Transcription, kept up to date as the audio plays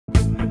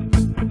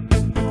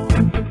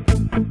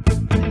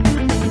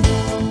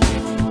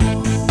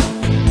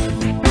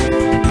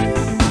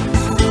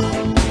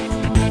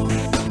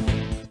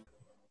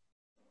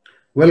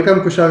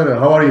Welcome, Kushagra.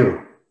 How are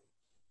you?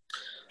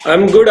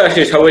 I'm good,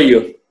 Ashish. How are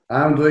you?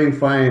 I'm doing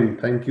fine.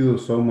 Thank you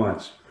so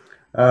much.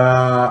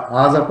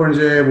 आज आपण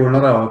जे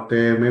बोलणार आहोत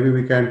ते maybe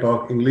we can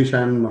talk English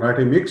and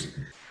Marathi mix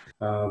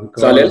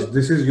because Salel?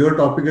 this is your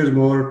topic is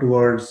more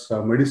towards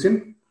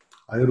medicine,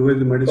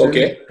 Ayurved medicine,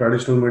 Okay.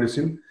 traditional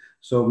medicine.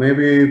 So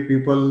maybe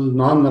people,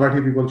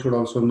 non-Marathi people should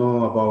also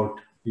know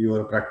about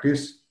your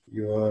practice,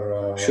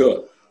 your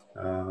Sure.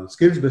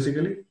 skills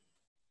basically.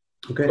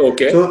 Okay.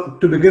 Okay. So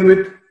to begin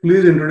with,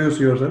 please introduce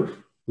yourself.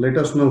 Let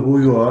us know who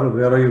you are,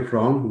 where are you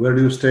from, where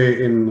do you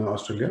stay in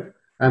Australia,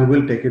 and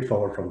we'll take it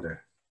forward from there.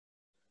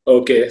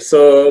 Okay. So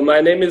my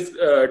name is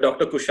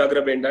Dr.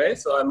 Kushagra Bendale.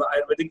 So I'm an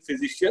Ayurvedic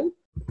physician,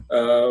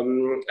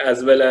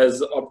 as well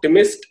as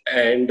optimist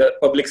and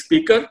public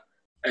speaker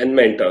and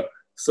mentor.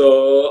 So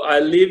I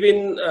live in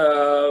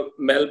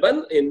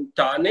Melbourne in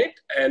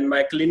Tarnet, and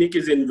my clinic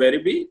is in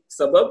Werribee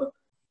suburb.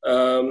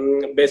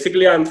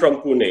 Basically, I'm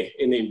from Pune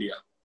in India.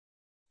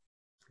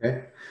 Okay.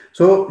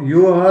 So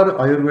you are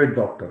Ayurved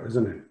doctor,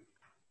 isn't it?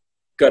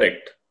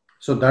 Correct.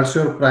 So that's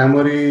your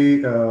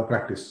primary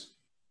practice.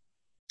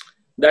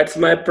 That's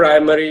my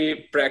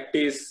primary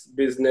practice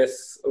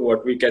business,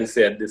 what we can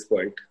say at this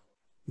point.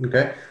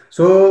 Okay.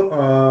 So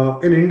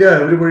in India,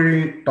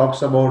 everybody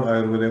talks about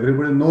Ayurveda.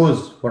 Everybody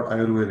knows what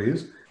Ayurveda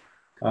is.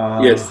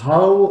 Yes.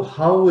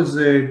 How is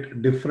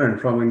it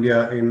different from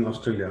India in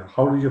Australia?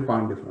 How did you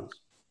find difference?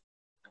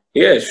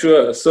 Yeah,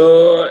 sure.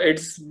 So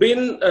it's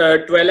been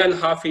 12 and a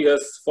half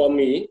years for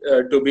me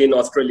to be in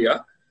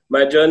Australia.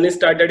 My journey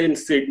started in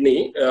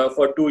Sydney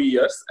for 2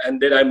 years,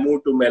 and then I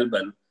moved to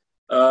Melbourne.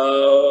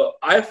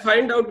 I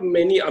find out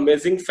many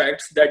amazing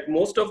facts that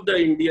most of the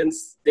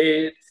Indians,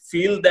 they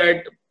feel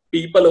that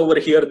people over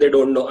here, they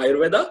don't know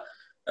Ayurveda,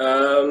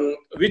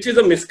 which is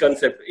a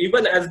misconception.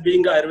 Even as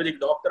being an Ayurvedic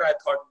doctor, I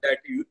thought that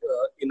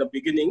in the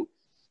beginning,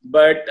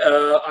 but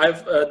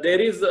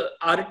there is a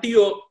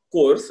RTO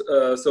course,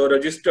 so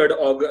registered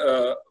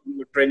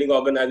training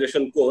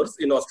organization course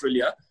in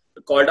Australia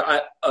called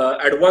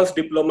Advanced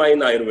Diploma in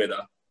Ayurveda.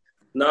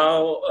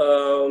 Now,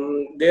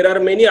 there are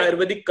many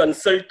Ayurvedic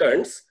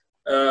consultants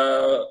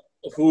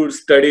who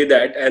study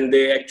that and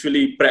they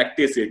actually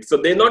practice it. So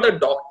they're not a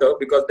doctor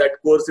because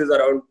that course is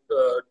around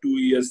 2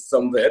 years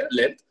somewhere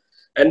length.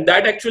 And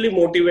that actually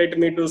motivated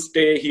me to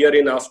stay here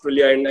in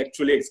Australia and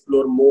actually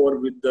explore more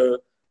with the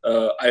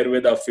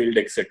Ayurveda field,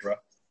 etc.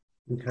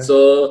 Okay.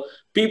 So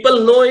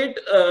people know it,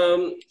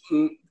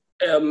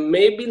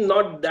 maybe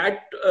not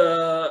that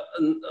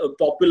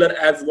popular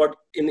as what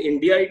in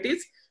India it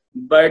is,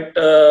 but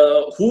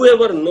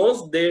whoever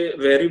knows, they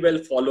very well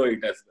follow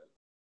it as well.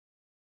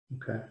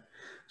 Okay.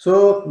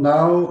 So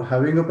now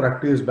having a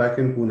practice back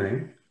in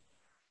Pune,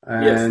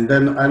 Yes. and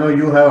then I know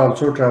you have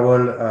also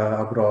traveled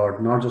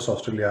abroad, not just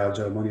Australia,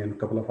 Germany, and a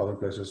couple of other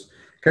places.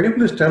 Can you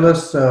please tell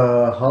us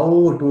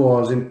how it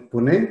was in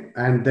Pune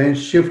and then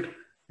shift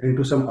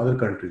into some other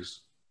countries?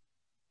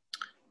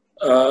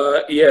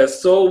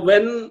 Yes. So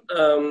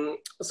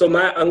so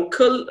my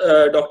uncle,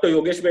 Dr.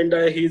 Yogesh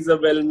Bendale, he's a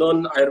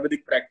well-known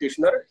Ayurvedic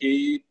practitioner.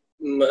 He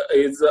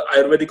is an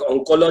Ayurvedic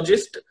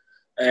oncologist,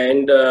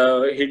 and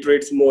he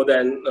treated more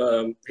than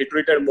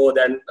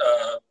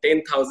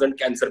 10,000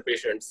 cancer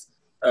patients.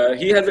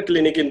 He has a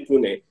clinic in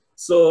Pune.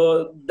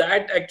 So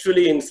that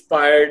actually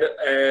inspired,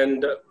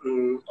 and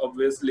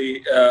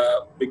obviously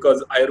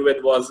because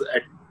Ayurveda was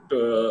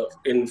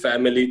in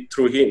family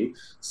through him,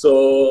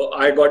 so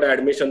I got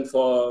admission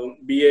for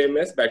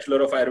BAMS,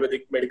 Bachelor of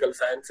Ayurvedic Medical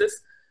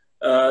Sciences.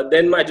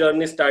 Then my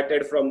journey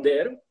started from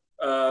there.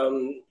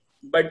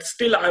 But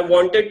still, I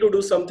wanted to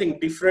do something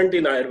different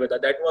in Ayurveda.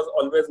 That was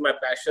always my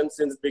passion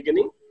since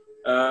beginning.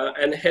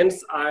 And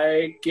hence,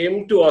 I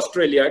came to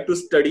Australia to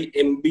study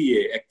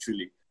MBA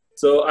actually.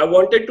 So I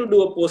wanted to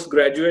do a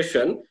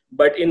post-graduation,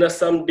 but in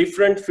some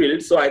different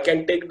field, so I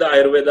can take the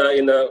Ayurveda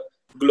in a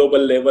global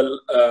level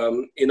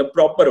in a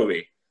proper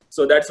way.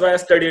 So that's why I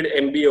studied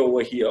MBA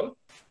over here.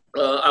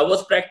 I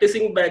was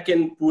practicing back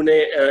in Pune.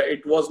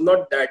 It was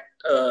not that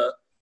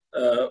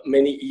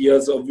many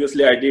years.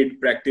 Obviously, I did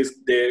practice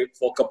there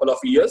for a couple of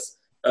years,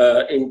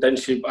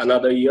 internship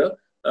another year,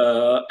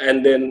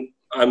 and then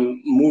I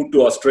moved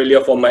to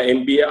Australia for my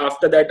MBA.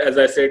 After that, as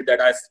I said,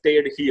 that I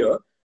stayed here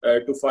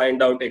to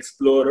find out,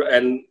 explore,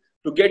 and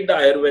to get the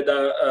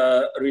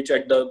Ayurveda reach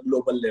at the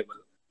global level.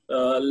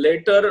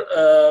 Later,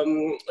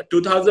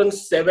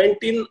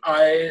 2017,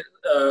 I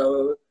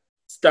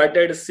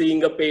started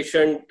seeing a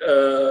patient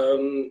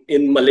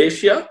in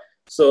Malaysia.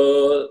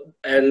 So,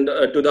 and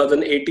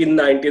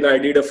 2018-19, I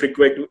did a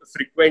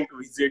frequent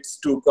visits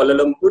to Kuala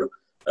Lumpur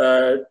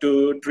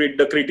to treat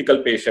the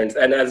critical patients,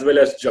 and as well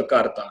as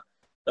Jakarta.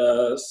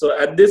 So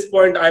at this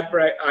point, I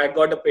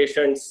got a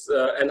patients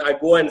and I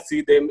go and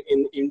see them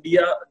in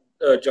India,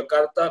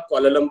 Jakarta,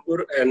 Kuala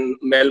Lumpur, and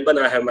Melbourne.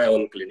 I have my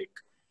own clinic.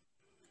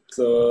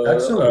 So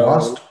that's a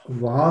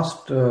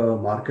vast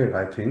market,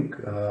 I think.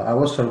 I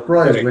was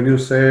surprised correct. when you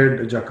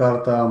said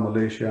Jakarta,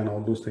 Malaysia, and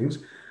all those things.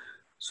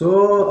 So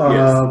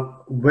Yes.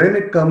 when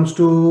it comes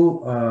to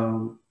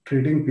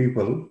treating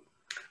people,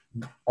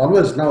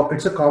 always now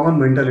it's a common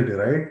mentality,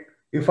 right?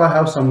 If I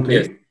have Yes.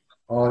 something,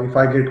 or if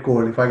I get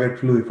cold, if I get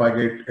flu, if I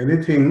get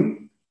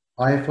anything,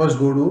 I first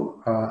go to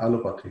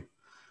allopathy.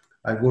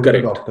 I go to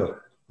the Correct. doctor,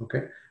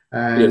 okay,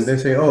 and they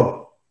Yes. say, oh,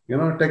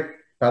 take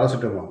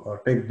paracetamol or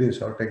take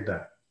this or take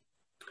that.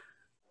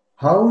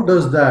 How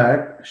does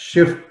that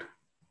shift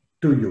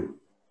to you?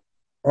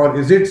 Or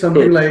is it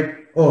something Hmm. like,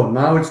 oh,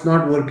 now it's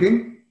not working,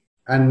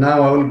 and now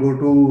I will go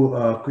to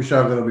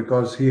Kushagra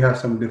because he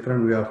has some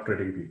different way of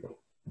treating people?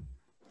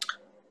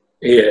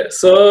 Yeah.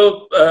 So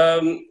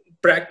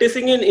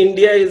practicing in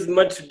India is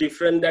much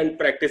different than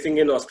practicing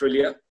in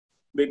Australia,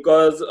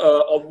 because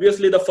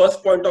obviously the first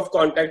point of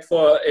contact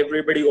for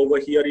everybody over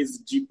here is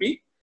GP.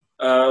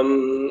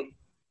 Um,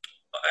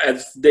 as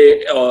they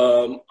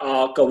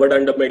are covered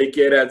under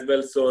Medicare as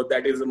well, so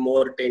that is a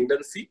more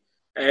tendency.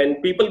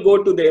 And people go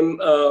to them.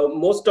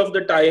 Most of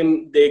the time,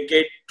 they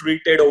get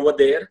treated over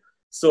there,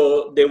 so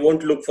they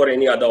won't look for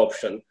any other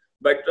option.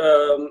 But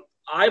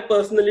I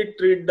personally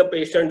treat the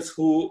patients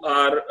who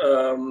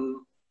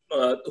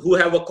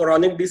have a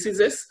chronic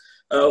diseases,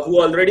 who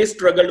already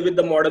struggled with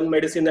the modern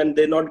medicine and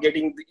they're not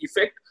getting the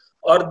effect,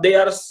 or they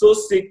are so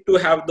sick to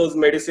have those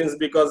medicines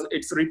because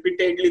it's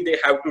repeatedly they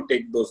have to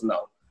take those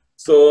now.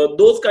 So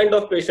those kind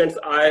of patients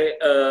I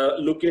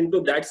look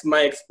into. That's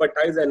my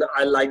expertise, and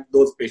I like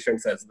those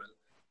patients as well.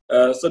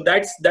 So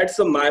that's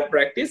my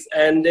practice.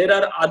 And there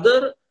are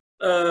other,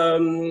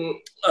 um,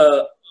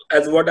 uh,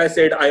 as what I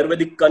said,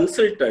 Ayurvedic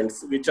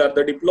consultants, which are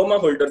the diploma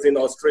holders in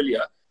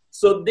Australia.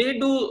 So they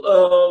do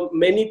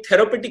many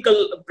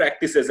therapeutical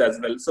practices as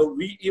well. So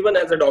we, even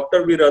as a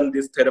doctor, we run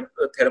these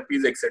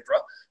therapies, etc.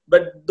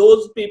 But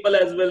those people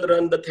as well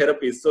run the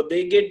therapies. So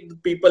they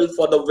get people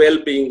for the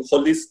well-being,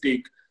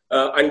 holistic,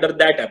 under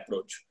that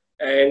approach.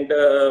 And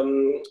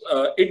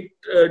it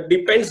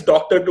depends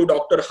doctor to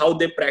doctor how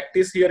they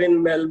practice here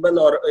in Melbourne,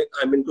 or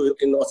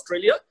in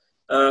Australia.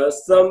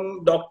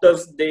 Some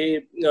doctors,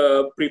 they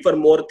prefer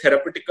more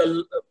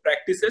therapeutical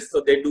practices,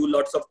 so they do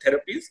lots of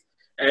therapies.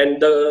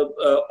 And the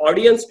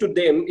audience to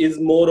them is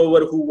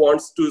moreover who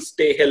wants to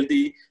stay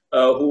healthy,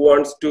 who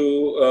wants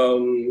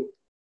to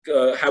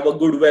have a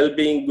good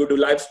well-being, good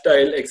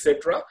lifestyle,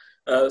 etc.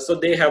 So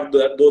they have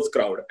those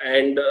crowd.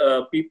 And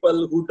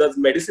people who does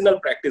medicinal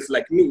practice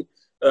like me,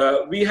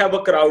 we have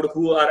a crowd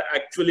who are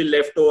actually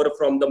left over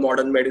from the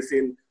modern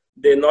medicine.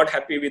 They're not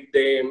happy with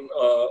them,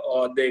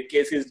 or their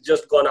case is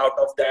just gone out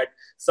of that.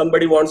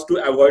 Somebody wants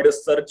to avoid a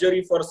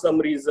surgery for some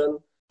reason.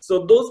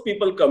 So those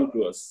people come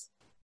to us.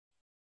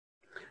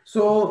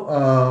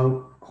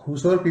 So,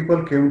 whosoever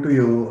people came to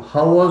you,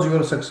 how was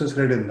your success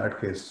rate in that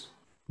case?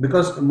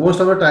 Because most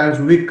of the times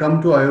we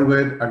come to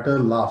Ayurveda at the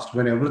last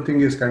when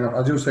everything is kind of,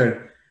 as you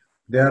said,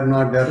 they are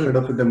fed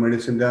up with the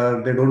medicine,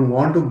 they don't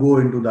want to go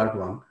into that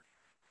one.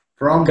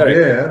 From Correct.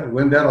 there,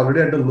 when they are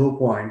already at the low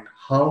point,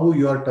 how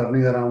you are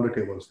turning around the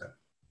tables then?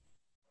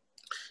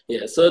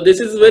 Yeah, so this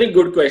is a very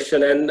good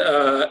question, and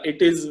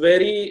it is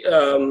very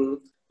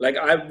like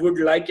I would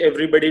like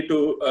everybody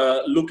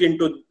to look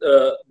into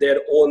their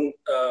own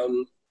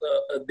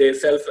their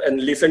self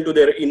and listen to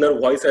their inner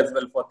voice as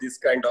well for this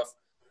kind of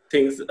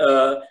things.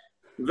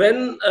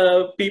 When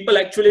people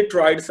actually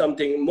tried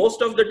something,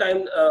 most of the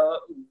time,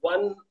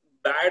 one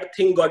bad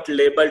thing got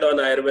labeled on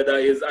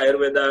Ayurveda is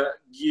Ayurveda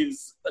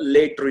gives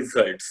late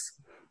results.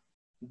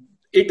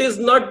 It is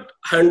not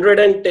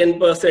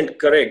 110%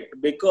 correct,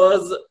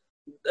 because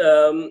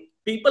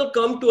people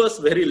come to us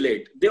very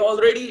late. They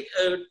already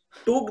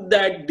took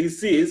that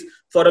disease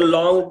for a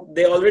long,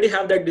 they already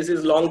have that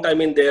disease long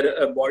time in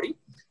their body.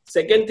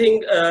 Second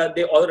thing,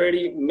 they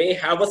already may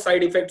have a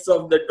side effects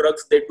of the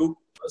drugs they took.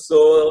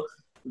 So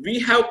we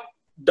have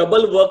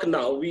double work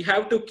now. We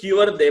have to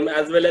cure them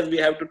as well as we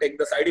have to take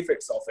the side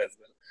effects off as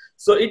well.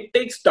 So it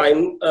takes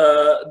time.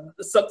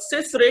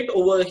 Success rate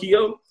over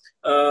here,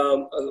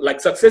 like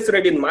success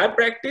rate in my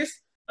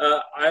practice,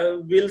 I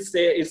will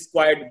say is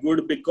quite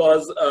good,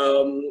 because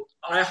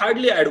I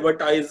hardly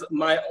advertise.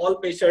 My all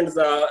patients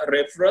are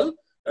referral,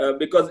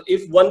 because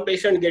if one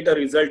patient get a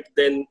result,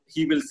 then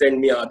he will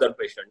send me other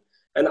patient.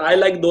 And I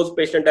like those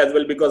patients as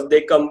well, because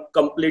they come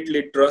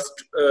completely trust.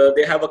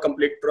 They have a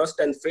complete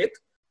trust and faith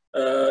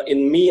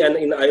in me and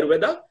in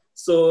Ayurveda.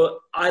 So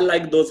I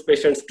like those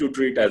patients to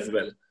treat as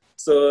well.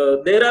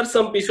 So there are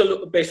some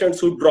patients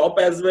who drop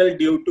as well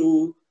due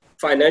to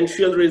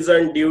financial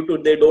reason, due to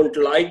they don't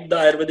like the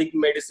Ayurvedic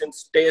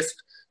medicine's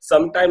taste.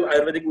 Sometimes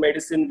Ayurvedic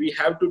medicine, we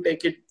have to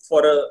take it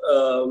for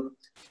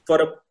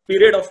a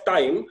period of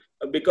time,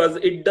 because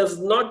it does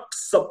not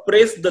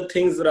suppress the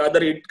things,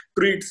 rather it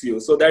treats you.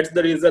 So that's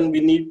the reason we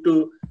need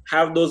to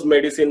have those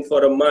medicine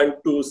for a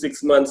month to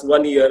 6 months,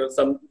 1 year,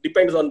 some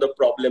depends on the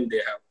problem they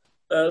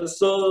have.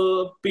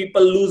 So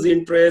people lose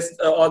interest,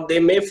 or they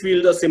may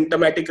feel the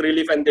symptomatic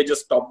relief and they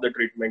just stop the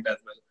treatment as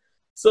well.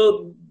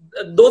 So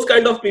those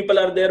kind of people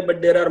are there,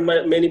 but there are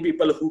many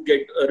people who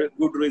get a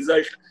good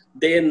result.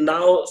 They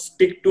now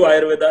stick to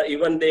Ayurveda.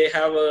 Even they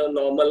have a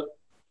normal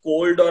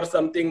cold or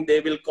something, they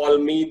will call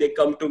me, they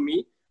come to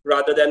me,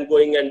 rather than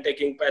going and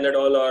taking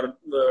Panadol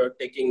or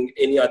taking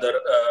any other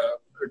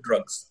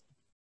drugs.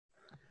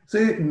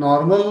 See,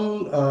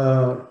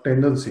 normal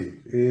tendency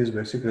is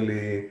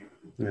basically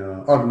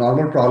Yeah. Or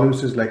normal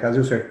problems is like, as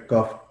you said,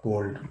 cough,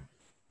 cold,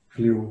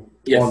 flu, all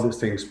Yes, these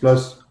things,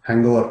 plus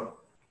hangover,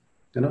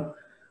 you know.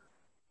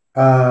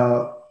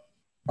 Uh,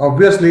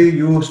 Obviously,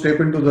 you step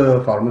into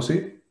the pharmacy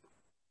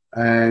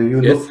and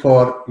you look yes,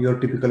 for your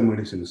typical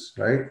medicines,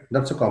 right?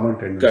 That's a common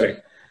tendency.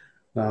 correct.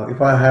 Now,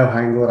 if I have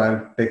hangover,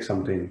 I'll take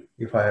something.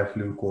 If I have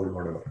flu, cold,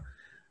 whatever.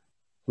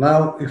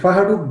 Now, if I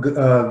have to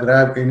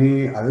grab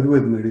any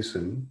Ayurved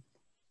medicine,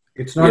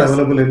 it's not Yes.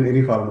 available in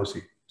any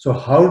pharmacy. So,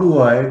 how do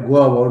I go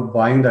about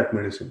buying that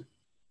medicine?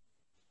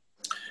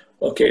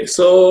 Okay,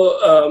 so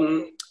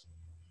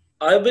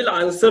I will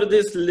answer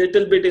this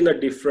little bit in a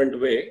different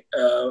way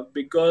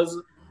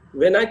because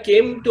when I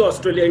came to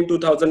Australia in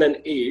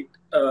 2008,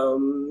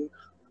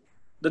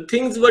 the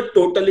things were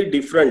totally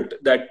different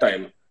that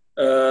time.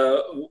 Uh,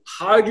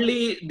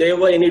 Hardly there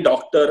were any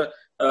doctor.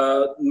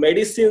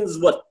 Medicines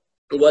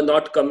were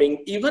not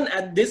coming. Even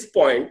at this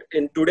point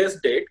in today's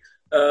date,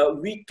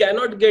 we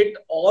cannot get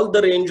all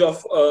the range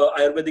of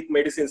Ayurvedic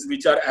medicines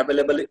which are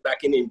available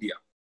back in India.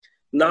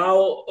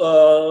 Now,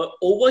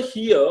 over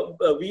here,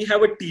 we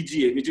have a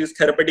TGA, which is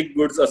Therapeutic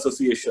Goods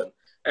Association,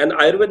 and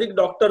Ayurvedic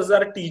doctors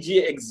are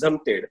TGA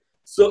exempted.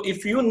 So,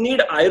 if you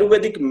need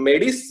Ayurvedic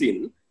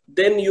medicine,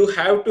 then you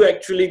have to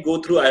actually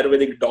go through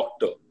Ayurvedic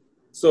doctor.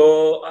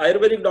 So,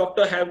 Ayurvedic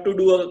doctor have to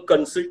do a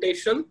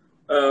consultation.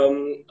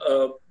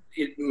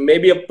 It may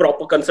be a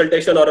proper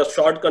consultation or a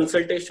short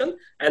consultation,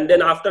 and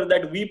then after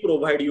that we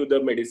provide you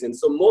the medicine.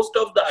 So most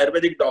of the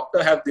Ayurvedic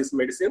doctor have these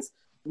medicines.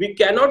 We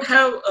cannot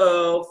have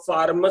a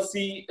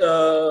pharmacy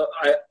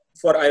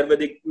for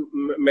Ayurvedic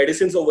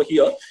medicines over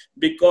here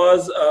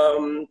because uh,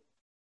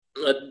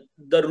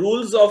 the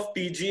rules of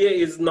TGA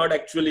is not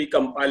actually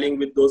compiling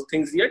with those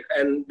things yet,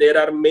 and there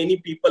are many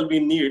people we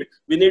need.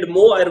 We need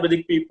more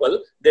Ayurvedic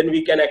people, then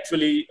we can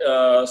actually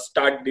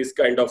start this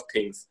kind of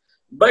things.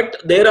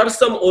 But there are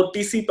some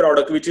OTC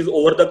product, which is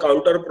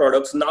over-the-counter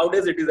products.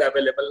 Nowadays, it is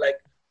available like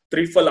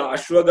Triphala,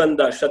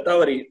 Ashwagandha,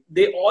 Shatavari.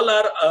 They all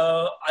are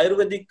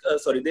Ayurvedic.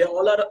 They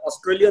all are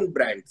Australian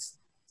brands.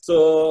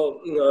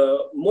 So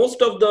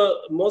most of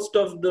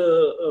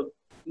the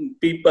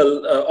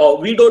people, or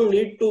we don't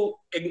need to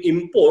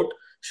import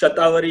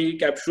Shatavari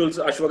capsules,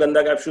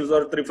 Ashwagandha capsules,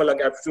 or Triphala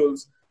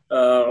capsules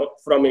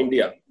from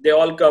India. They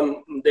all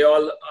come. They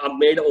all are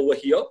made over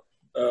here,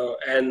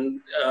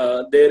 and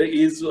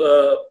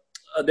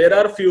there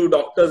are few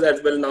doctors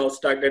as well now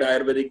started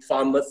Ayurvedic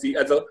pharmacy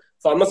as a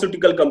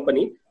pharmaceutical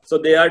company. So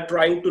they are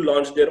trying to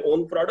launch their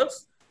own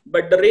products,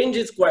 but the range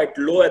is quite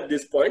low at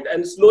this point,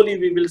 and slowly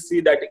we will see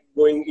that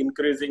going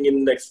increasing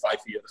in next 5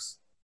 years.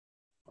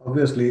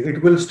 Obviously,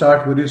 it will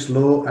start very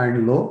slow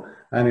and low,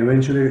 and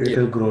eventually it Yeah.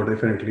 will grow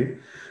definitely.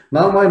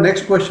 Now, my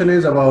next question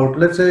is about,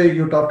 let's say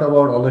you talked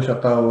about all the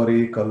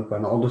Shatavari, Kalp,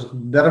 and all those.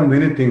 There are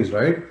many things,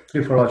 right?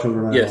 Trifala,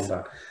 Churana, and all Yes.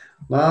 that.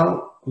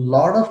 Now, a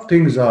lot of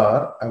things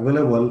are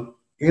available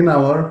in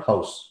our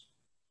house.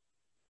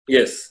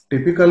 Yes.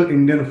 Typical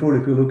Indian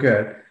food, if you look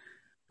at,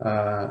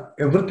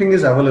 everything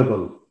is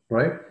available,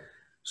 right?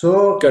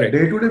 So, Correct.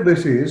 day-to-day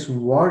basis,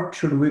 what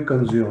should we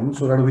consume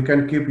so that we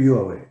can keep you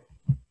away?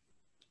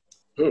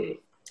 Hmm.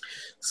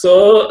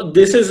 So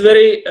this is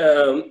very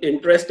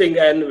interesting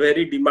and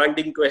very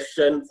demanding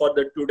question for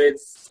the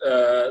today's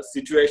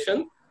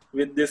situation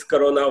with this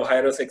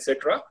coronavirus,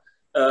 etc.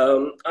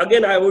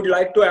 Again, I would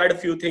like to add a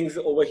few things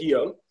over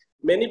here.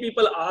 Many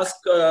people ask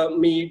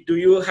me, do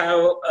you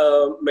have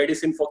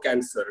medicine for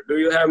cancer? Do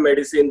you have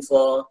medicine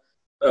for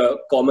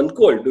common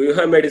cold? Do you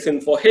have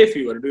medicine for hay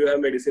fever? Do you have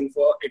medicine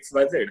for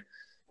XYZ?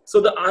 So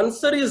the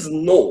answer is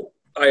no,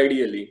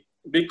 ideally,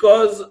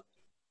 because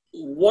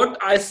what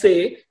I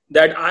say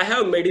that I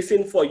have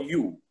medicine for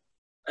you.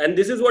 And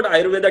this is what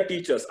Ayurveda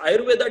teaches.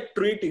 Ayurveda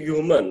treat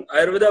human.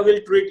 Ayurveda will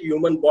treat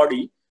human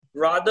body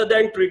rather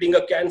than treating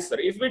a cancer.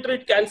 If we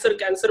treat cancer,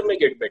 cancer may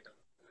get better.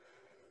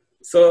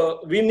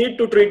 So we need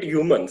to treat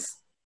humans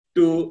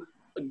to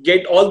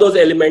get all those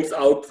elements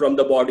out from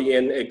the body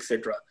and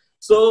etc.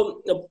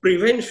 So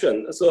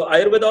prevention. So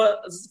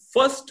Ayurveda's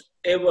first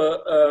ever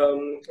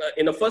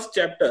in a first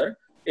chapter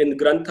in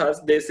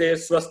Granthas, they say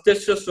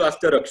swasthasya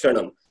swasthya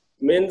rakshanam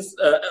means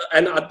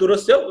and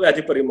aturasya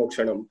vyadhi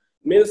parimokshanam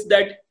means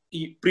that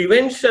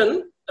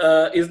prevention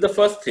is the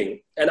first thing,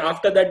 and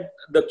after that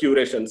the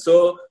curation.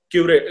 So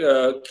cure.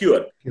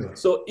 Here.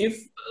 So if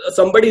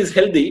somebody is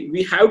healthy,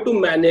 we have to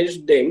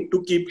manage them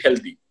to keep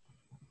healthy,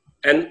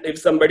 and if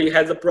somebody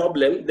has a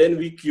problem, then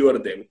we cure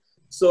them.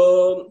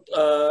 So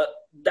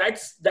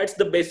that's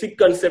the basic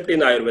concept in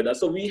Ayurveda.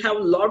 So we have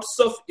lots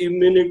of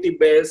immunity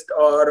based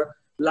or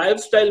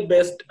lifestyle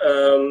based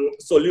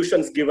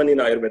solutions given in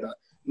Ayurveda.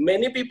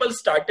 Many people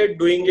started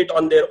doing it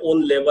on their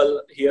own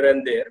level here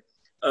and there.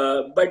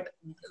 But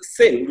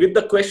same with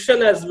the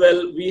question as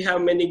well, we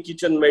have many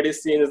kitchen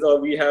medicines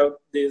or we have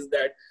this,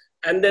 that,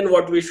 and then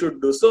what we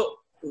should do. So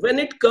when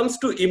it comes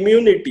to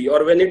immunity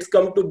or when it's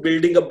come to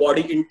building a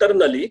body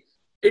internally,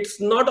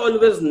 it's not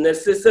always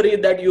necessary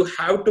that you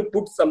have to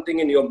put something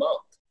in your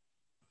mouth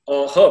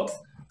or herbs.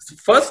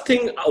 First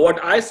thing,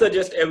 what I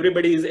suggest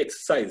everybody is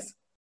exercise.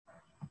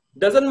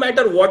 Doesn't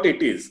matter what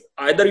it is.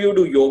 Either you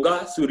do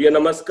yoga, Surya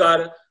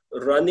Namaskar,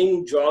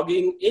 running,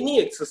 jogging,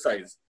 any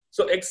exercise.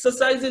 So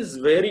exercise is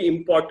very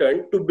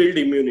important to build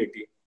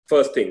immunity,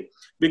 first thing,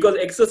 because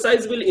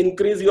exercise will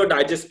increase your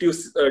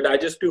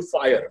digestive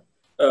fire,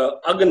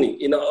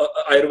 Agni in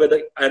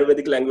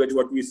Ayurvedic language,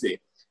 what we say.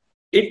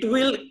 It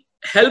will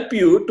help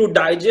you to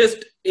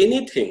digest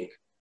anything,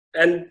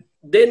 and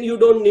then you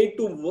don't need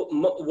to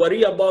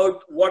worry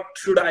about what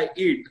should I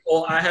eat,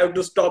 or I have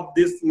to stop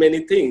this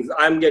many things,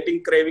 I'm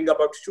getting craving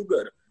about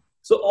sugar.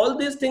 So all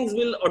these things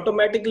will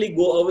automatically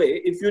go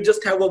away if you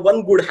just have a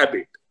one good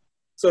habit.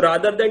 So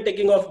rather than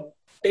taking off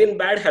 10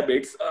 bad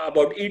habits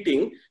about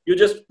eating, you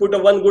just put a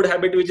one good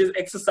habit, which is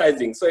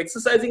exercising. So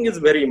exercising is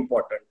very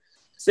important.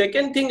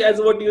 Second thing,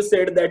 as what you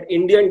said, that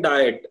Indian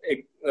diet,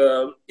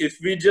 if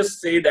we just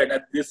say that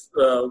at this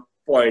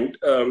point,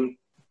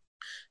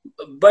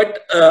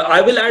 but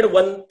I will add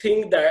one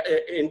thing that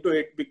into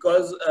it,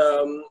 because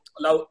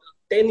now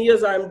 10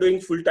 years I'm doing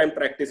full-time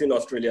practice in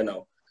Australia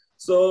now.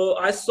 So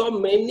I saw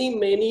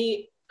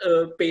many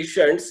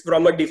patients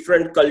from a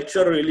different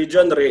culture,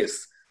 religion,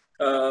 race.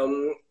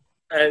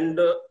 And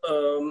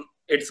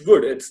it's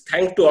good. It's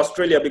thanks to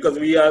Australia, because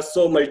we are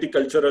so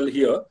multicultural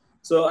here.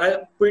 So I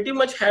pretty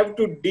much have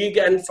to dig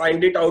and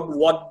find it out,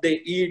 what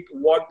they eat,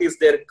 what is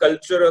their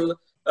cultural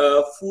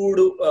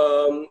food,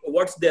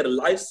 what's their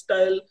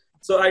lifestyle.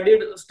 So I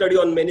did study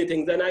on many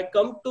things, and I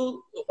come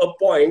to a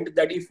point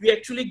that if we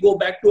actually go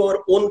back to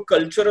our own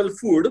cultural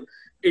food,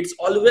 it's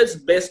always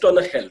based on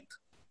a health,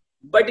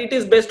 but it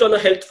is based on a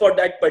health for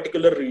that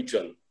particular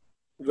region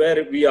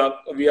where we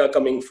are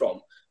coming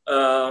from.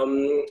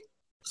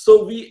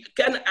 So we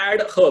can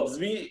add herbs.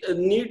 We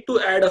need to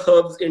add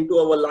herbs into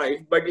our life,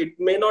 but it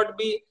may not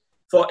be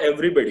for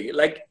everybody.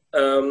 Like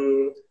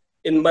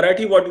in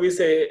Marathi, what we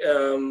say,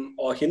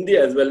 or Hindi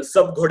as well,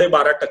 sab ghode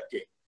 12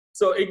 takke.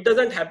 So it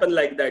doesn't happen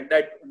like that.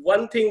 That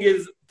one thing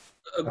is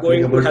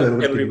going to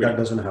help everybody. That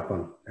doesn't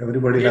happen.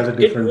 Everybody has a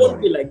different It won't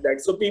body. be like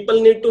that. So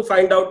people need to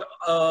find out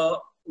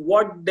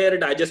what their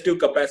digestive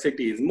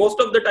capacity is. Most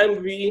of the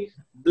time we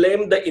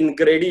blame the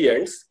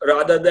ingredients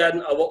rather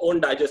than our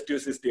own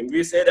digestive system.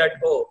 We say that,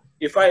 oh,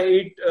 if I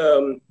eat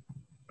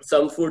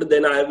some food,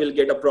 then I will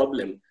get a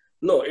problem.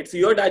 No, it's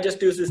your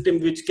digestive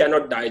system which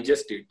cannot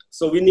digest it.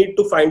 So we need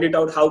to find it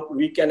out how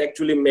we can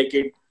actually make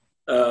it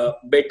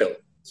better.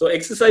 So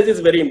exercise is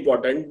very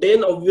important.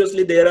 Then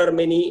obviously there are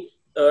many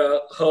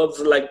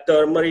herbs, like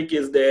turmeric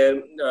is there.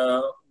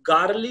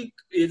 Garlic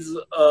is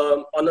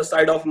on the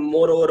side of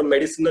more or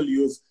medicinal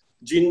use.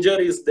 Ginger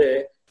is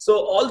there. So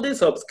all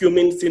these herbs,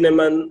 cumin,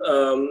 cinnamon,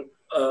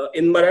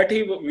 in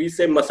Marathi we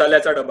say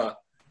masalacha daba.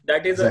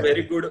 That is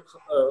exactly.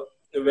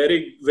 A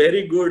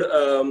very good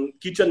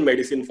kitchen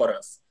medicine for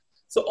us.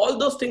 So all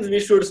those things we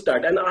should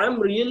start. And I'm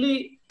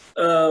really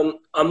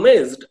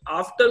amazed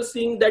after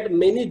seeing that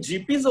many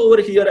GPs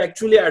over here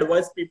actually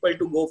advise people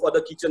to go for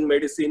the kitchen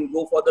medicine,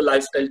 go for the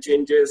lifestyle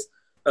changes.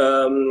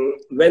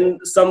 When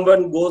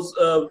someone goes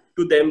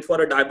to them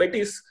for a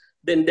diabetes,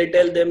 then they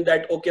tell them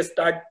that, okay,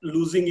 start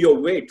losing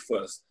your weight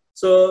first.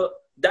 So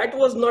that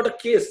was not a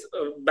case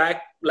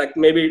back like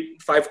maybe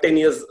 5-10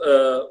 years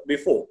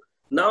before.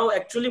 Now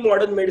actually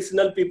modern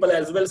medicinal people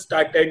as well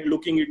started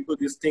looking into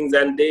these things,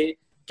 and they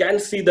can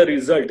see the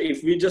result.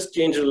 If we just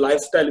change the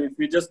lifestyle, if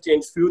we just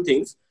change few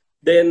things,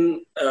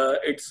 then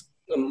it's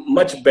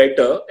much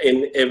better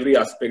in every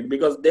aspect,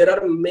 because there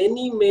are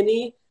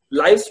many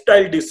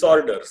lifestyle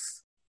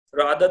disorders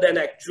rather than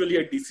actually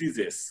a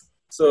diseases.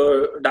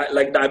 So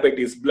like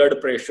diabetes, blood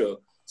pressure.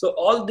 So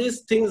all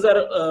these things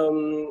are,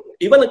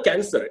 even a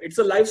cancer, it's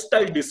a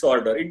lifestyle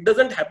disorder. It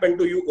doesn't happen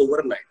to you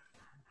overnight.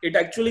 It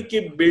actually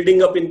keeps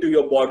building up into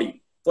your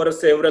body for a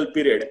several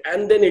period,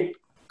 and then it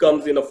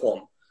comes in a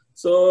form.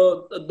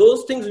 So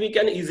those things we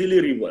can easily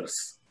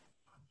reverse.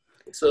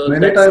 So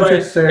many times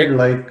it's said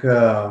like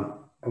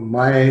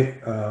my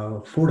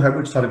food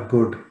habits are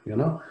good, you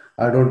know,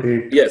 I don't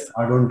eat, yes,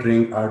 I don't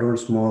drink, I don't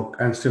smoke,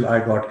 and still I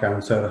got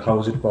cancer. How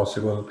is it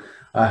possible?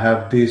 I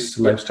have this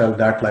lifestyle,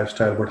 that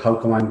lifestyle, but how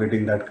come I'm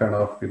getting that kind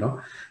of, you know?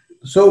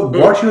 So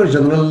what's your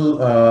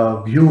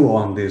general view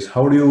on this?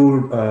 How do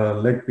you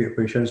let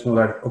patients know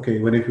that, okay,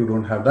 even if you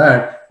don't have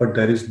that, but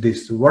there is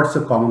this, what's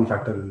the common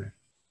factor in it?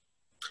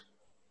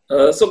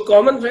 So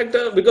common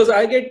factor, because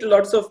I get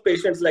lots of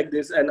patients like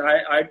this, and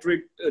I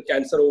treat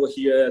cancer over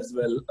here as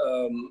well.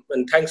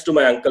 And thanks to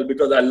my uncle,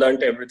 because I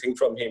learned everything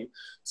from him.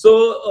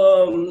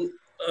 So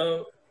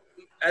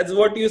as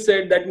what you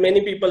said, that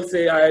many people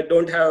say, I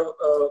don't have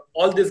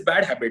all these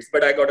bad habits,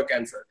 but I got a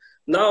cancer.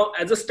 Now,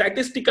 as a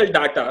statistical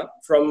data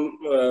from,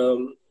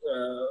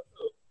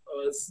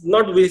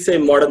 not we say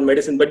modern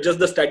medicine, but just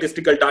the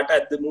statistical data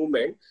at the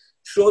moment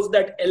shows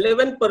that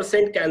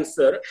 11%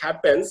 cancer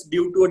happens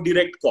due to a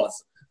direct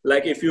cause.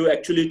 Like if you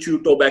actually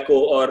chew tobacco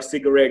or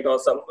cigarette or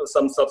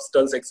some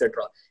substance,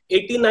 etc.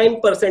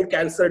 89%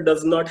 cancer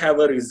does not have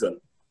a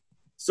reason.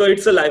 So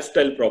it's a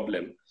lifestyle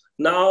problem.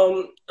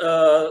 Now,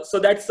 so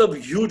that's a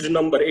huge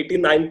number.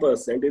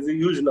 89% is a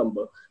huge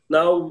number.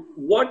 Now,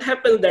 what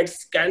happens that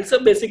cancer,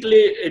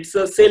 basically, it's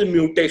a cell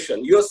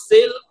mutation. Your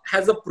cell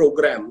has a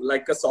program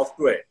like a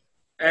software,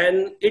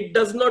 and it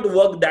does not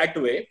work that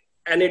way,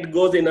 and it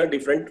goes in a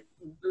different,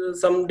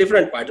 some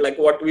different part. Like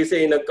what we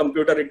say in a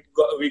computer,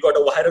 we got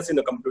a virus in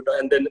a computer,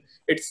 and then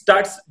it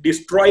starts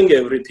destroying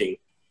everything.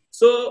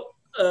 So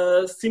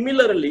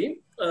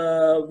similarly,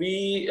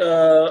 we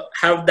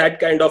have that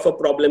kind of a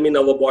problem in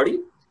our body.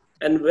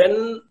 And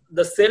when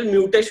the cell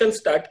mutation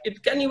start,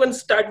 it can even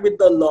start with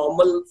the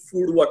normal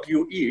food what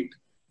you eat,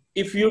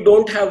 if you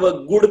don't have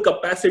a good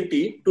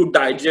capacity to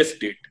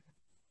digest it.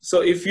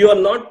 So if you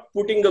are not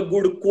putting a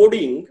good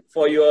coding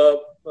for your,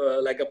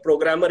 like a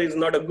programmer is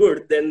not a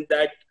good, then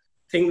that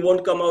thing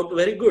won't come out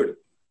very good.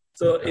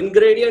 So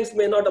ingredients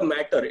may not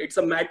matter. It's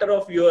a matter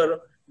of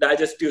your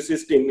digestive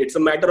system. It's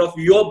a matter of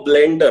your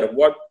blender,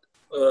 what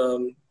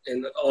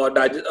or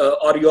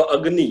your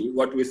agni,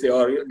 what we say,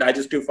 or your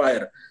digestive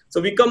fire. So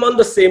we come on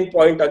the same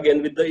point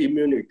again with the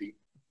immunity.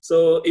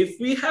 So if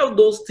we have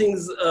those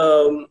things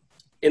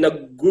in a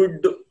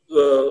good,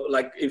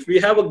 like if we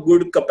have a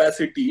good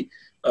capacity,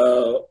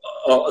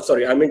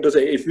 sorry, I mean to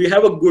say, if we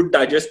have a good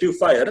digestive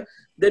fire,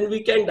 then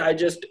we can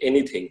digest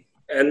anything,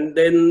 and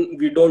then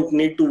we don't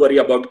need to worry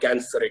about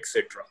cancer,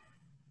 etc.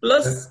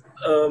 Plus,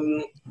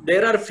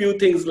 there are few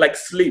things like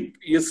sleep.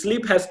 Your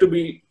sleep has to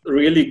be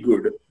really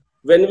good.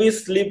 When we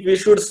sleep, we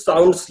should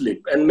sound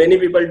sleep, and many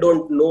people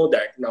don't know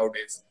that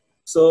nowadays.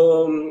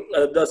 So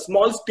the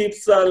small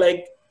tips are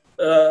like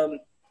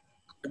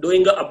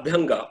doing a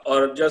abhyanga,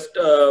 or just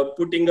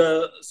putting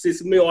a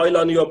sesame oil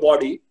on your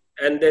body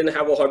and then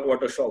have a hot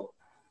water shower.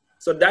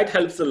 So that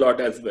helps a lot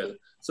as well.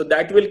 So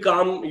that will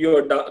calm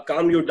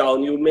you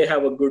down. You may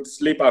have a good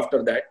sleep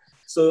after that.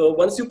 So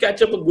once you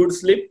catch up a good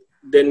sleep,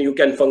 then you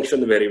can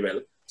function very well.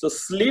 So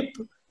sleep,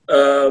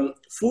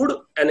 food,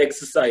 and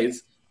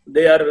exercise,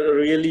 they are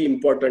really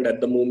important at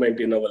the moment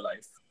in our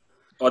life,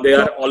 or they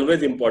are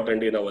always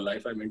important in our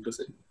life, I meant to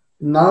say.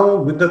 Now,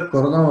 with the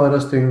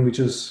coronavirus thing which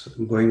is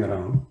going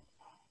around,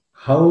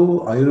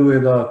 how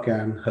Ayurveda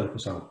can help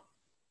us out?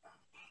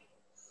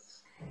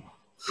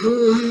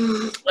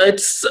 I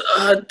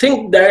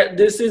think that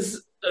this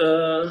is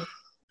a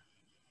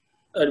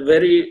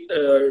very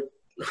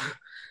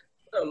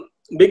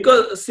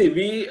because see,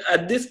 we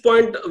at this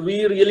point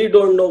we really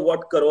don't know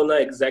what corona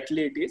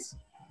exactly it is.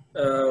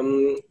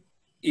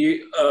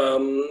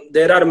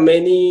 There are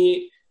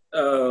many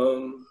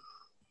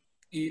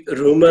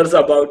rumors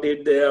about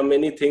it. There are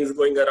many things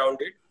going around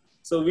it.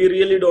 So we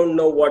really don't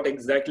know what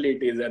exactly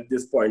it is at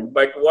this point.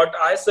 But what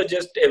I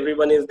suggest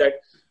everyone is that,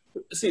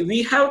 see,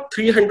 we have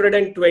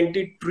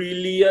 320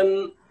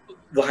 trillion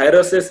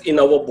viruses in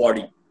our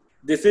body.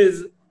 This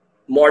is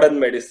modern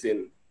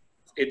medicine,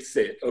 it's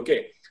said.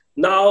 Okay.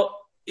 Now,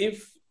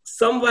 if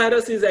some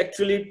virus is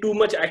actually too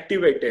much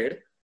activated,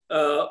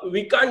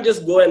 we can't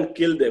just go and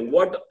kill them.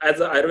 What, as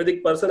an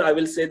Ayurvedic person, I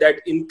will say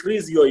that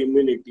increase your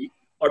immunity.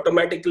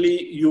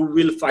 Automatically, you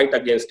will fight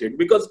against it.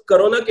 Because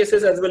corona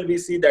cases as well, we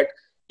see that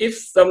if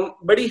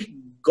somebody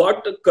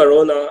got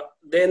corona,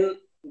 then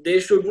they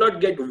should not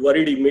get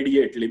worried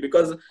immediately.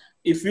 Because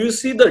if you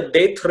see the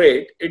death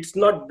rate, it's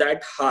not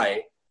that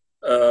high.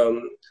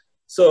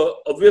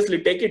 So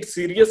obviously, take it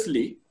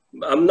seriously.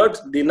 I'm not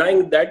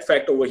denying that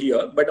fact over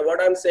here, but what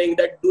I'm saying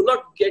that do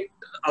not get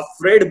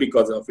afraid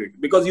because of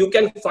it, because you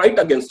can fight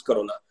against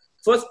corona.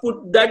 First,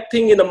 put that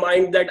thing in the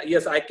mind that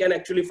yes, I can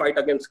actually fight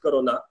against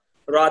corona,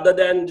 rather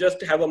than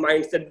just have a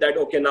mindset that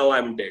okay, now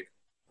I'm dead.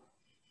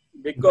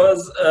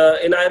 Because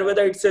in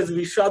Ayurveda it says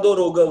Vishado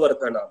Roga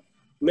Vardhana,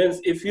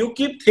 means if you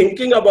keep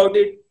thinking about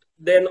it,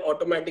 then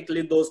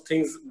automatically those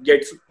things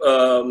get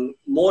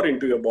more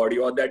into your body,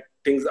 or that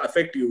things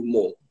affect you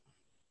more.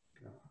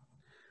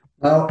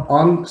 Now,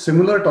 on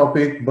similar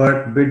topic,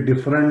 but bit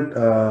different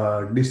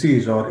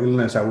disease or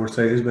illness, I would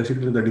say, is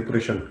basically the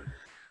depression.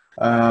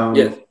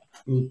 Yes.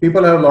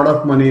 People have a lot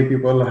of money.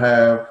 People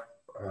have,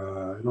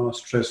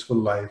 stressful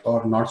life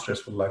or not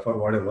stressful life or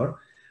whatever.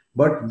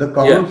 But the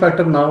common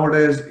factor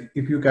nowadays,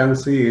 if you can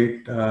see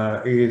it,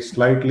 is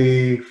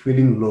slightly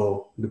feeling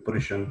low,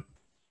 depression,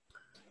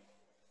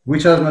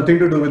 which has nothing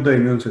to do with the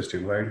immune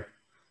system, right?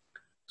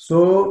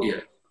 So,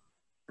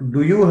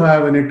 do you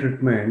have any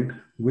treatment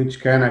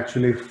which can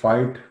actually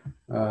fight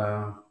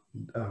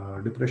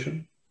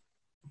depression?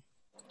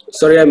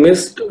 Sorry, I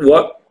missed.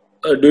 What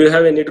do you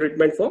have any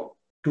treatment for?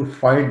 To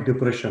fight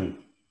depression.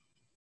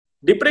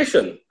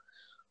 Depression.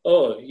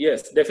 Oh,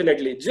 yes,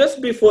 definitely.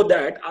 Just before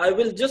that, I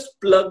will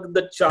just plug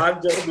the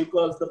charger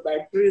because the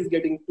battery is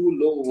getting too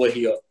low over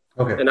here.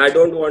 Okay. And I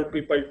don't want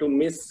people to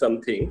miss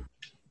something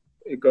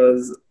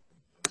because...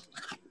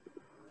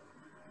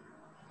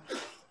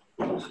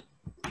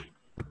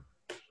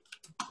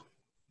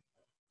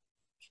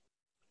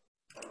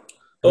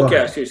 Okay,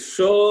 Ashish.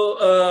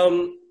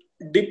 So,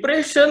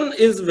 depression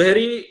is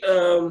very...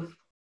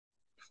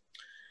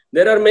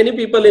 there are many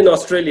people in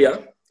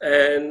Australia,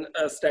 and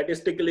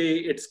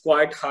statistically, it's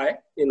quite high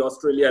in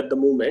Australia at the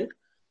moment.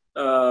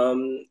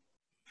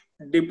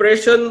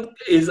 Depression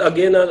is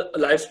again a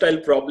lifestyle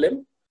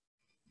problem.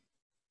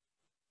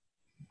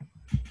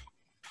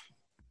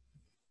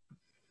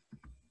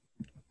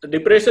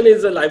 depression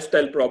is a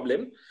lifestyle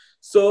problem.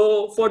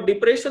 So for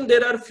depression,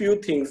 there are few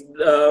things.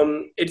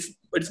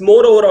 It's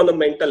more over on the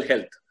mental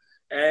health.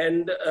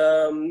 And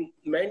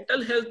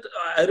mental health,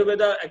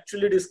 Ayurveda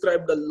actually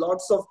described a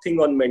lots of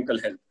things on mental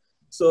health.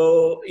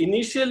 So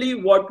initially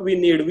what we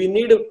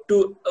need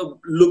to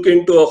look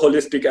into a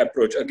holistic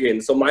approach again.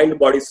 So mind,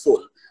 body,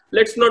 soul.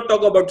 Let's not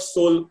talk about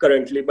soul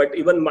currently, but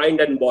even mind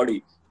and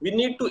body. We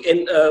need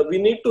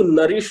to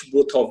nourish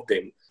both of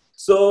them.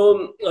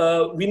 So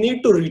we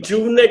need to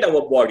rejuvenate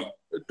our body.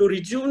 To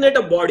rejuvenate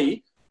a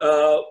body,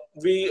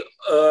 we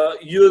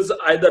use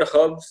either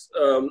herbs.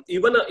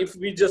 Even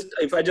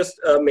if I just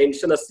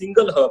mention a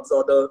single herbs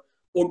or the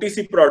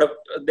OTC product,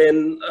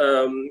 then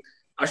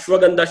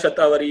Ashwagandha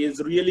Shatavari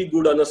is really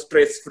good on a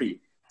stress-free.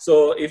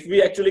 So if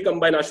we actually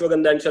combine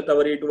Ashwagandha and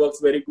Shatavari, it works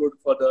very good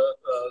for the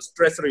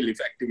stress relief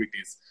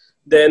activities.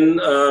 Then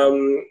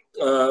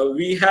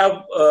we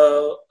have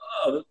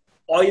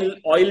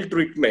oil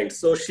treatment.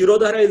 So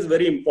Shirodhara is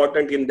very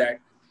important in that.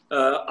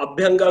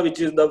 Abhyanga, which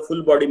is the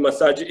full body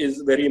massage,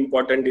 is very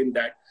important in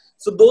that.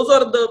 So those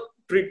are the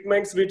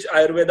treatments which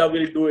Ayurveda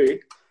will do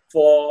it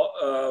for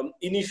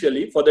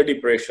initially for the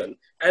depression,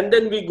 and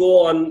then we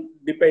go on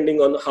depending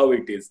on how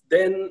it is.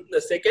 Then the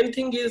second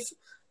thing is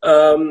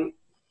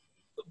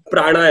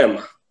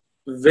pranayama,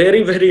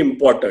 very, very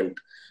important,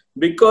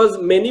 because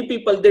many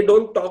people, they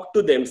don't talk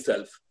to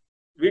themselves.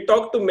 We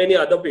talk to many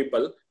other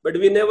people, but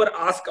we never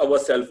ask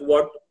ourselves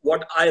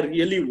what I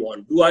really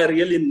want. Do I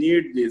really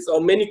need this?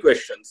 Or many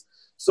questions.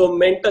 So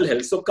mental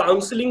health. So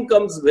counseling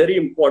comes very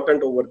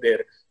important over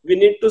there. We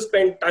need to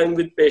spend time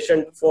with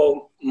patient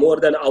for more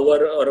than an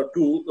hour or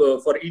two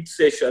for each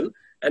session.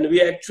 And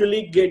we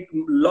actually get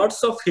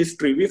lots of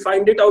history. We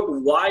find it out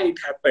why it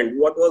happened,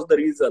 what was the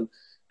reason.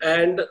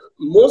 And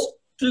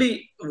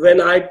mostly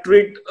when I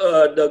treat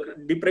the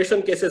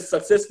depression cases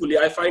successfully,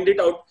 I find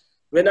it out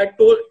when I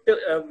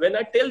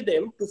tell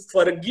them to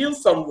forgive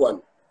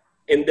someone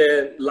in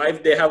their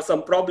life, they have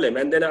some problem.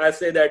 And then I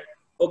say that,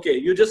 okay,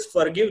 you just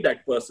forgive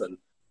that person.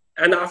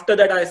 And after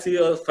that, I see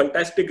a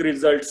fantastic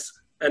results,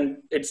 and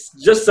it's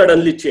just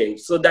suddenly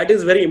changed. So that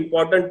is very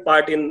important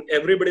part in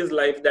everybody's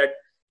life, that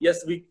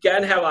yes, we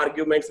can have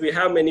arguments, we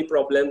have many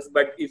problems,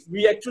 but if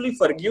we actually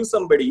forgive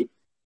somebody,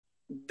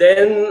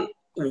 then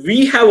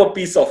we have a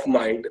peace of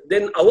mind.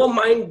 Then our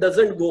mind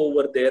doesn't go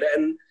over there,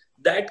 and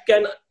that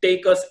can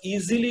take us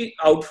easily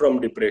out from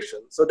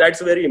depression. So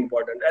that's very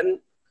important. And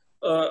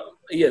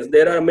yes,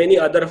 there are many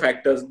other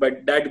factors,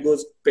 but that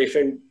goes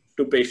patient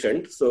to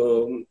patient.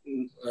 So,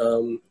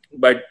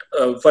 but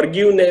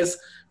forgiveness,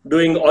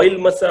 doing oil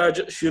massage,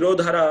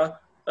 Shirodhara,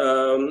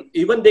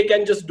 even they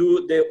can just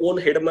do their own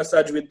head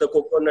massage with the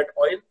coconut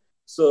oil.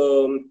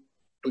 So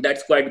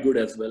that's quite good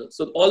as well.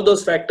 So all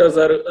those factors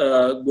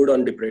are good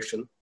on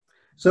depression.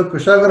 So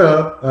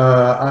Kushagra,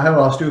 I have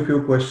asked you a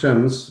few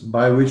questions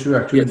by which you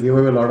actually Yes. gave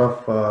away a lot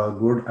of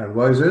good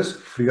advices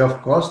free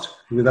of cost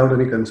without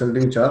any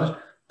consulting charge.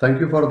 Thank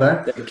you for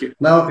that. Thank you.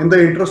 Now, in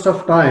the interest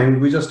of time,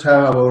 we just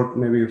have about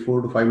maybe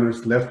 4 to 5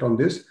 minutes left on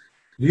this.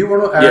 Do you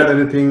want to add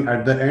anything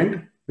at the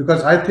end?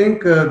 Because I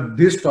think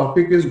this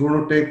topic is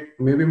going to take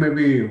maybe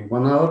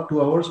 1 hour,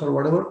 2 hours or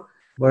whatever.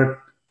 But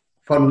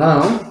for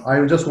now,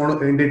 I just want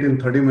to end it in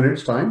 30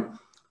 minutes time.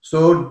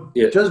 So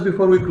just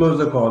before we close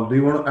the call, do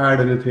you want to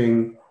add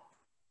anything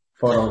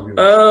for our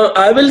viewers?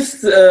 I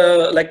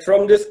will, like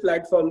from this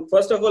platform,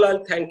 first of all,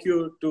 I'll thank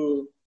you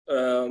to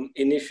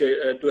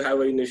have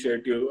an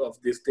initiative of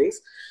these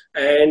things.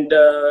 And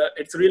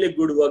it's really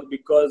good work,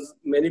 because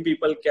many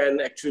people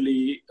can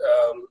actually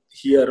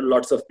hear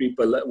lots of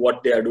people,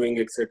 what they are doing,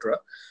 etc.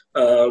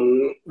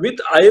 With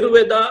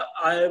Ayurveda,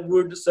 I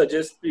would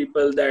suggest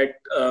people that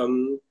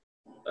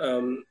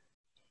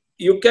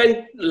you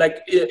can,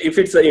 like, if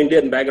it's an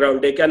Indian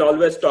background, they can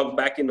always talk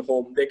back in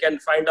home. They can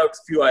find out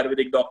few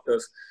Ayurvedic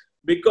doctors,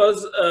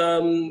 because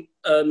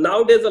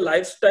nowadays the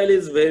lifestyle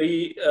is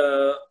very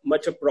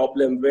much a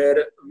problem,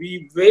 where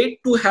we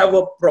wait to have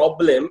a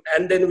problem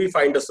and then we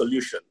find a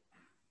solution.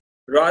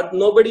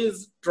 Nobody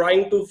is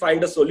trying to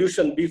find a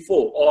solution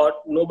before, or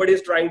nobody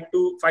is trying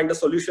to find a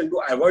solution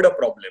to avoid a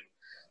problem.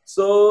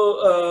 So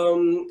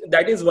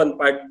that is one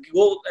part.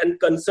 Go and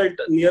consult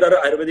nearer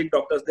Ayurvedic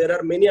doctors. There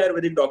are many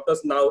Ayurvedic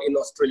doctors now in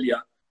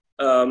Australia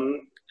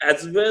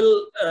as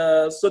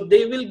well. So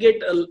they will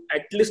get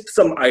at least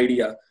some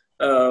idea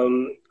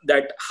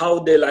that how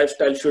their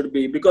lifestyle should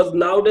be. Because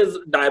nowadays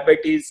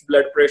diabetes,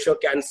 blood pressure,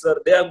 cancer,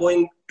 they are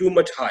going too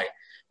much high.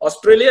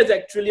 Australia is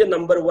actually a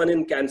number 1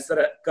 in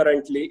cancer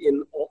currently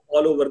in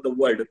all over the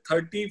world.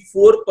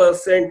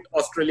 34%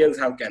 Australians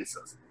have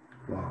cancers.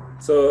 Wow.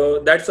 So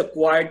that's a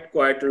quite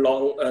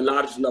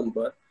large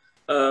number.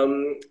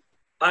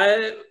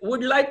 I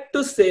would like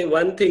to say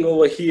one thing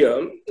over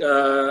here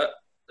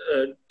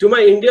to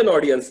my Indian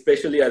audience,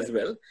 especially as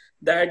well,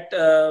 that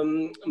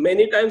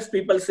many times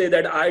people say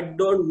that I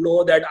don't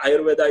know that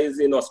Ayurveda is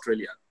in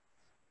Australia.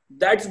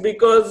 That's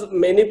because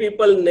many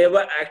people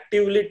never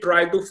actively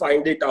try to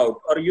find it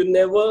out, or you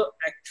never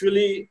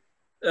actually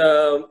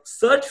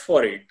search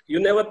for it. You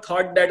never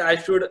thought that I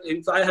should,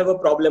 if I have a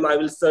problem, I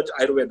will search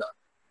Ayurveda.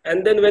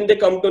 And then when they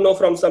come to know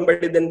from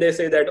somebody, then they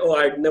say that, oh,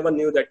 I never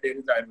knew that there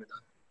is Ayurveda.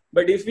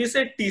 But if we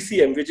say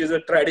TCM, which is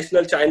a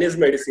traditional Chinese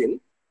medicine,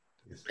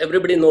 Yes.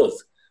 everybody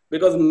knows,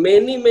 because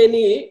not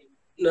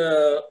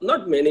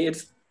many,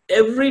 it's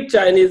every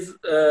Chinese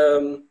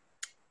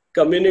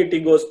community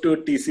goes to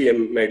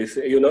TCM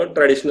medicine,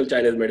 traditional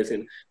Chinese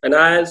medicine. And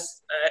I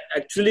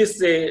actually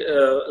say,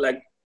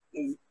 like,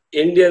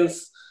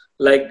 Indians,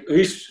 like,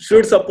 we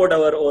should support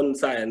our own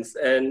science,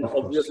 and Of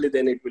course. obviously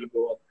then it will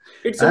go up.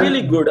 It's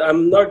really And good.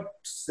 I'm not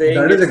saying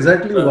that is it's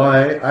exactly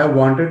why I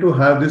wanted to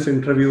have this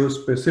interview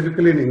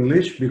specifically in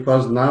English,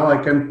 because now I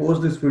can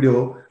post this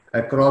video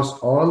across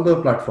all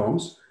the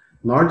platforms,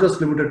 not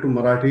just limited to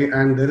Marathi,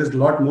 and there is a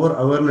lot more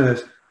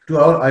awareness to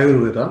our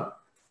Ayurveda,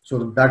 so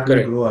that will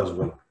correct. grow as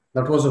well.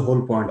 That was the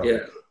whole point of Yeah,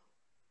 it.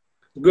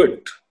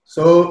 good.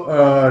 So,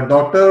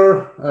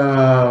 Dr.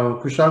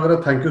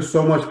 Kushagra, thank you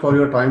so much for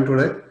your time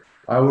today.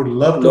 I would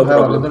love to No have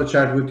problem. another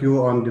chat with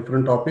you on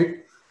different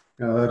topic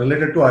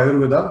related to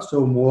Ayurveda.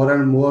 So more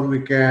and more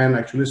we can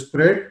actually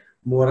spread,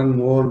 more and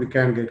more we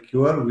can get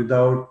cure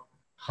without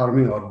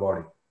harming our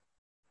body.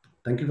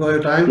 Thank you for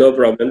your time, No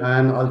problem.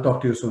 and I'll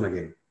talk to you soon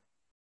again.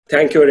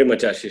 Thank you very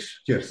much, Ashish.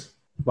 Cheers.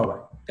 Bye-bye.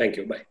 Thank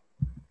you. Bye.